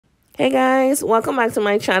Hey guys, welcome back to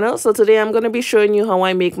my channel. So today I'm going to be showing you how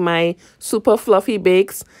I make my super fluffy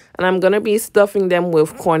bakes, and I'm going to be stuffing them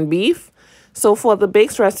with corned beef. So for the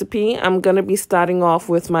bakes recipe, I'm going to be starting off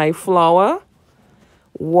with my flour,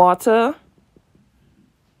 water,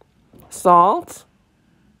 salt,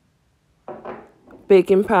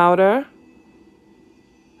 baking powder,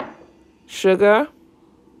 sugar,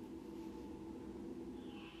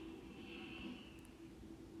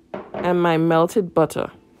 and my melted butter.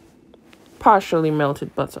 Partially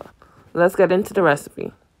melted butter. Let's get into the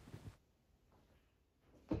recipe.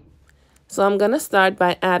 So I'm going to start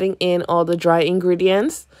by adding in all the dry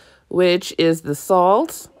ingredients, which is the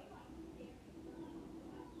salt,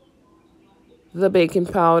 the baking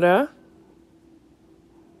powder,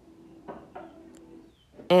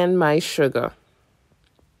 and my sugar.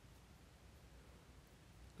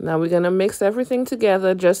 Now we're going to mix everything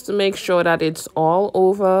together just to make sure that it's all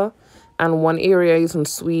over and one area isn't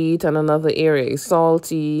sweet and another area is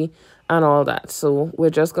salty and all that. So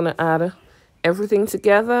we're just going to add everything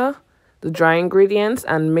together, the dry ingredients,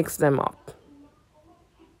 and mix them up.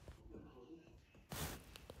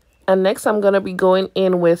 And next I'm going to be going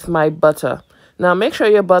in with my butter. Now make sure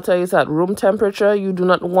your butter is at room temperature. You do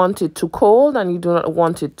not want it too cold and you do not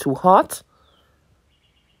want it too hot.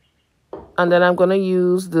 And then I'm going to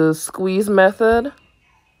use the squeeze method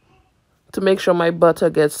to make sure my butter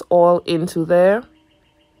gets all into there.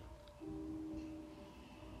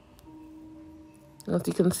 As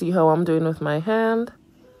you can see how I'm doing with my hand.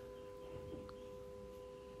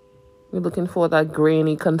 We're looking for that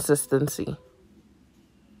grainy consistency.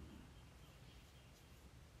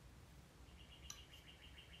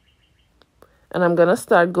 And I'm going to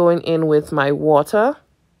start going in with my water.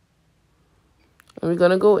 And we're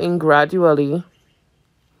going to go in gradually.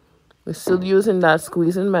 We're still using that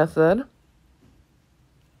squeezing method.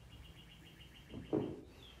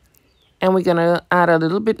 And we're going to add a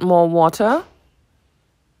little bit more water.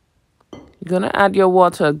 You're going to add your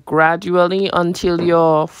water gradually until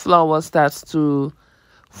your flour starts to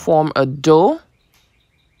form a dough.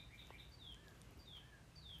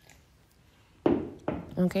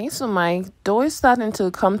 Okay, so my dough is starting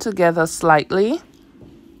to come together slightly.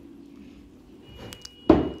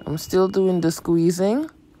 I'm still doing the squeezing.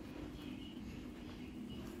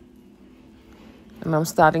 And I'm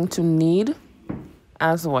starting to knead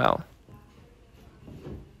as well.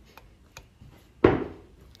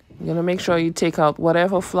 You're going to make sure you take out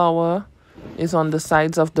whatever flour is on the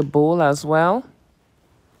sides of the bowl as well.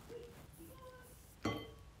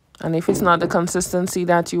 And if it's not the consistency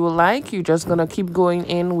that you will like, you're just going to keep going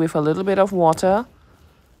in with a little bit of water.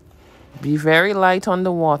 Be very light on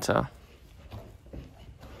the water,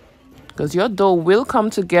 because your dough will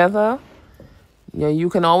come together. Yeah, you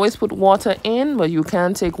can always put water in, but you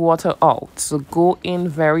can't take water out. So go in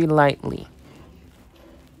very lightly.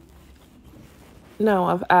 Now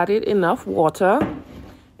I've added enough water,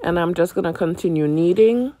 and I'm just going to continue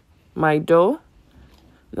kneading my dough.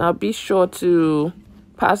 Now be sure to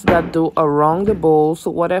pass that dough around the bowl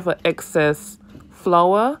so whatever excess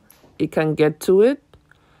flour, it can get to it.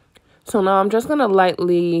 So now I'm just going to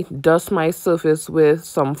lightly dust my surface with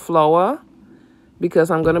some flour,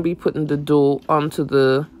 because I'm going to be putting the dough onto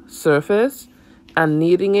the surface and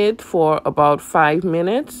kneading it for about 5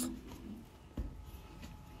 minutes.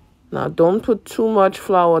 Now don't put too much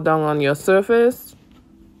flour down on your surface,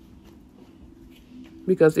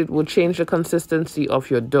 because it will change the consistency of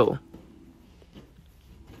your dough.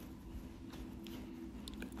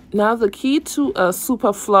 Now the key to a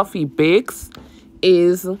super fluffy bakes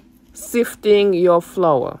is sifting your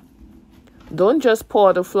flour. Don't just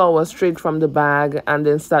pour the flour straight from the bag and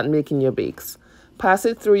then start making your bakes. Pass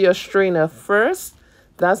it through your strainer first.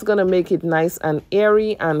 That's going to make it nice and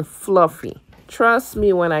airy and fluffy. Trust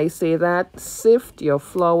me when I say that. Sift your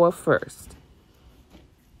flour first.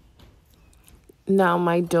 Now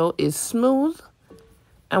my dough is smooth.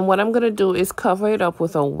 And what I'm going to do is cover it up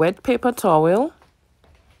with a wet paper towel.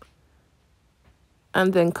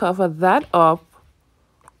 And then cover that up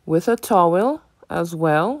with a towel as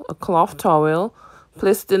well, a cloth towel.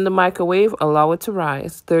 Place it in the microwave, allow it to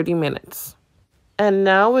rise 30 minutes. And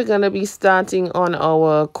now we're going to be starting on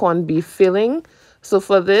our corned beef filling. So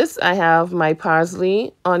for this, I have my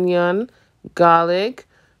parsley, onion, garlic,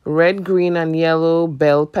 red, green, and yellow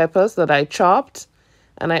bell peppers that I chopped.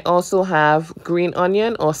 And I also have green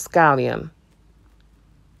onion or scallion.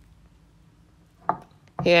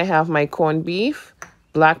 Here I have my corned beef,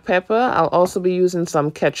 black pepper. I'll also be using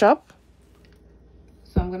some ketchup.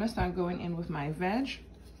 So I'm going to start going in with my veg.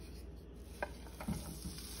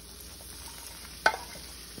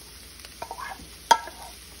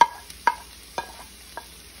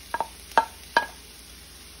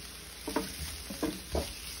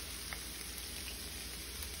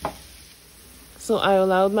 So I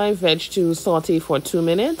allowed my veg to saute for 2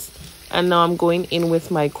 minutes, and now I'm going in with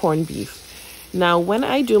my corned beef. Now when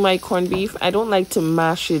I do my corned beef, I don't like to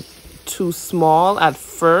mash it too small at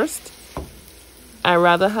first. I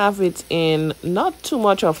rather have it in not too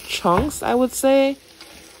much of chunks, I would say.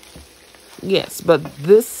 Yes, but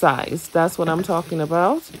this size, that's what I'm talking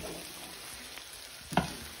about.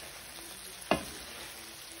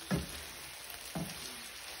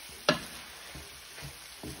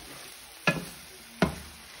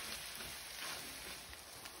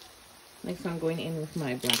 Next, I'm going in with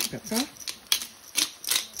my black pepper.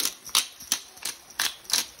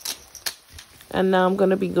 And now I'm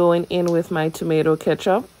going to be going in with my tomato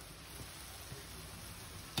ketchup.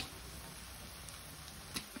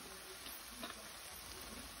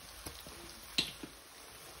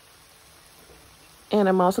 And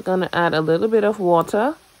I'm also going to add a little bit of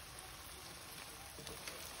water.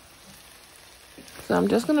 So I'm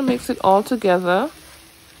just going to mix it all together.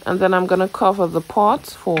 And then I'm going to cover the pot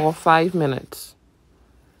for 5 minutes.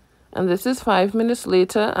 And this is 5 minutes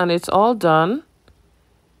later, and it's all done.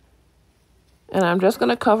 And I'm just going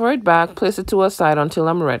to cover it back, place it to a side until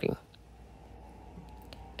I'm ready.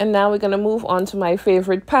 And now we're going to move on to my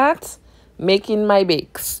favorite part, making my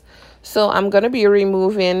bakes. So I'm going to be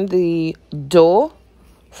removing the dough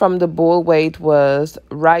from the bowl where it was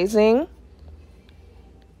rising.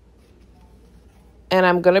 And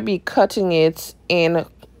I'm going to be cutting it in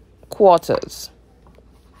quarters.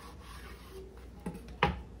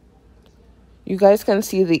 You guys can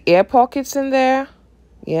see the air pockets in there.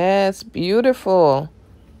 Yes, beautiful.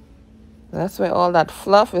 That's where all that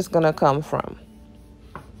fluff is going to come from.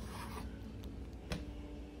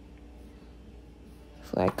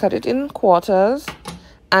 So I cut it in quarters,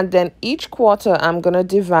 and then each quarter I'm going to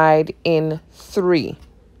divide in 3.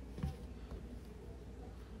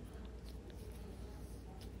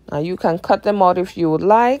 Now you can cut them out if you would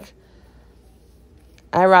like.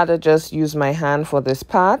 I rather just use my hand for this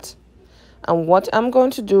part. And what I'm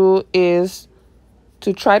going to do is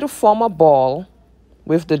to try to form a ball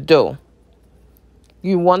with the dough.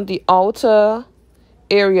 You want the outer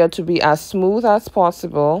area to be as smooth as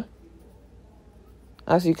possible,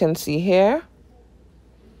 as you can see here.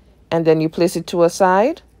 And then you place it to a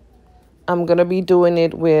side. I'm going to be doing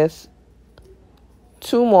it with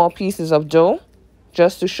 2 more pieces of dough,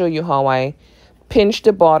 just to show you how I pinch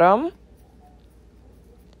the bottom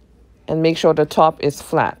and make sure the top is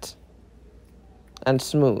flat and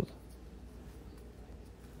smooth.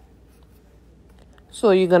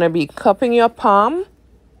 So you're going to be cupping your palm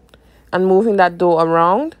and moving that dough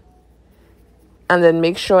around, and then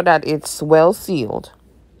make sure that it's well sealed.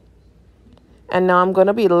 And now I'm going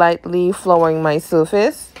to be lightly flouring my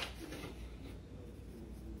surface.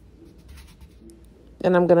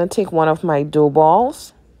 Then I'm going to take one of my dough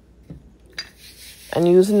balls, and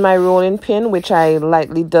using my rolling pin, which I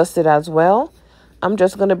lightly dusted as well, I'm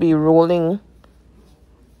just going to be rolling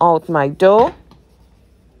out my dough.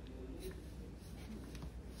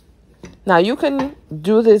 Now you can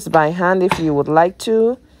do this by hand if you would like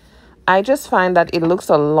to. I just find that it looks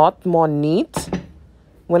a lot more neat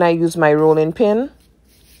when I use my rolling pin.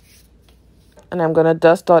 And I'm going to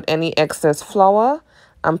dust out any excess flour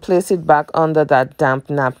and place it back under that damp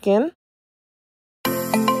napkin.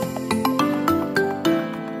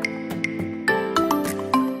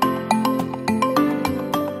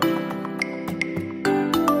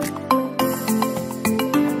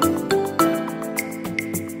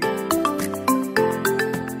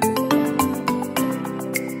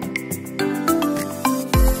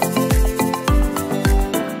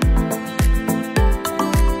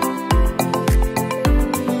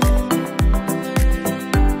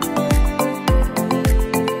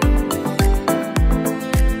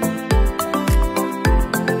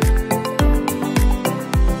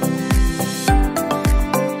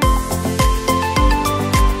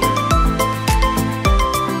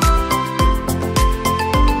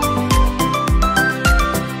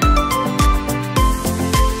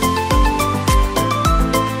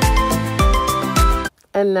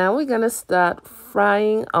 And now we're going to start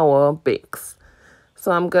frying our bakes.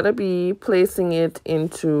 So I'm going to be placing it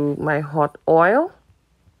into my hot oil.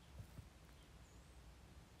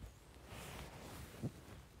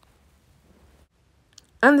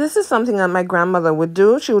 And this is something that my grandmother would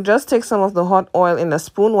do. She would just take some of the hot oil in a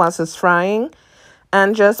spoon whilst it's frying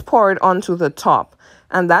and just pour it onto the top.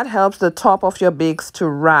 And that helps the top of your bakes to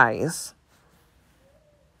rise.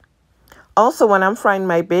 Also, when I'm frying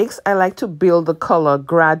my bakes, I like to build the color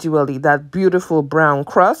gradually, that beautiful brown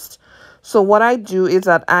crust. So what I do is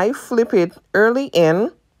that I flip it early in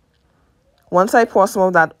Once I pour some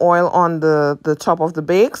of that oil on the top of the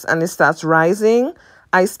bakes and it starts rising,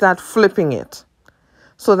 I start flipping it.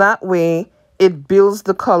 So that way it builds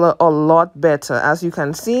the color a lot better, as you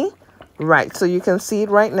can see. Right, so you can see it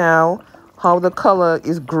right now, how the color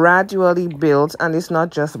is gradually built and it's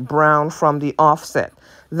not just brown from the offset.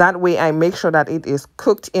 That way I make sure that it is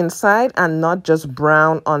cooked inside and not just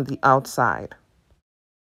brown on the outside.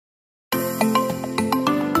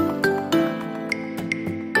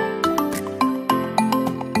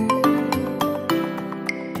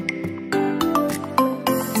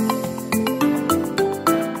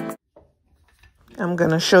 I'm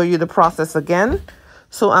going to show you the process again.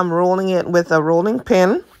 So I'm rolling it with a rolling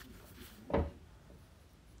pin.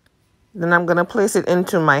 Then I'm going to place it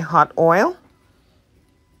into my hot oil.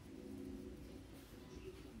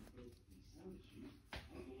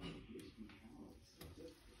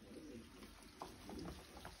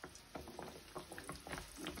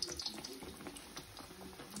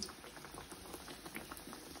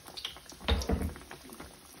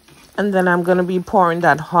 And then I'm going to be pouring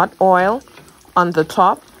that hot oil on the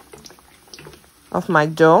top of my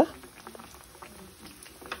dough,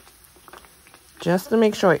 just to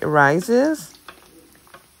make sure it rises.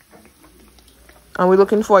 And we're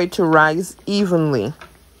looking for it to rise evenly.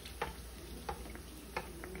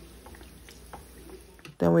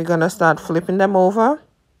 Then we're going to start flipping them over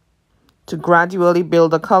to gradually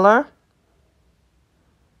build the color.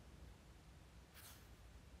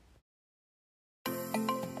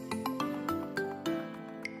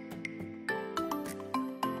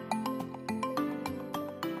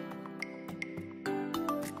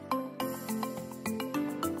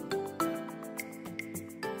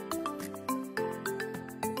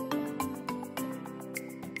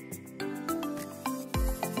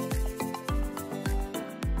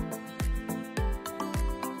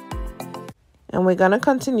 And we're going to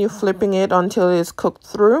continue flipping it until it's cooked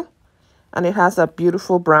through and it has that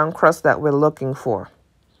beautiful brown crust that we're looking for.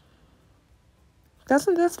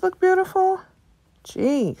 Doesn't this look beautiful?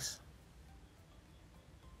 Jeez.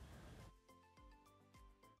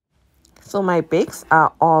 So my bakes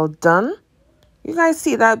are all done. You guys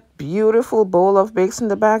see that beautiful bowl of bakes in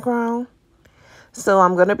the background? So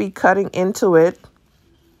I'm going to be cutting into it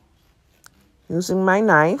using my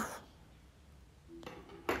knife.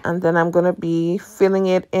 And then I'm going to be filling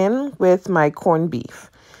it in with my corned beef.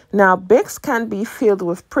 Now, bakes can be filled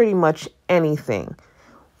with pretty much anything.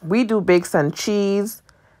 We do bakes and cheese,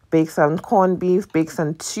 bakes and corned beef, bakes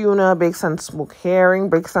and tuna, bakes and smoked herring,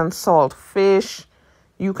 bakes and salt fish.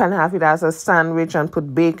 You can have it as a sandwich and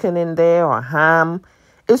put bacon in there or ham.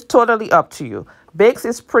 It's totally up to you. Bakes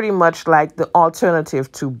is pretty much like the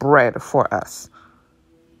alternative to bread for us.